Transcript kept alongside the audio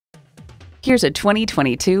Here's a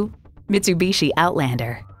 2022 Mitsubishi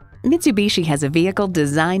Outlander. Mitsubishi has a vehicle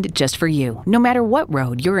designed just for you, no matter what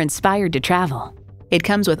road you're inspired to travel. It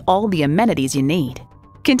comes with all the amenities you need.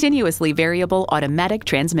 Continuously variable automatic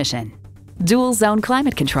transmission, dual zone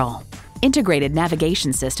climate control, integrated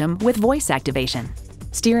navigation system with voice activation,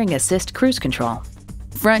 steering assist cruise control,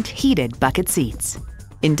 front heated bucket seats,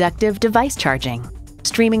 inductive device charging,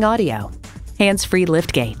 streaming audio, hands-free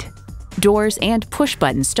liftgate, doors and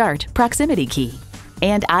push-button start proximity key,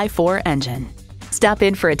 and i4 engine. Stop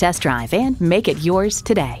in for a test drive and make it yours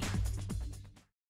today.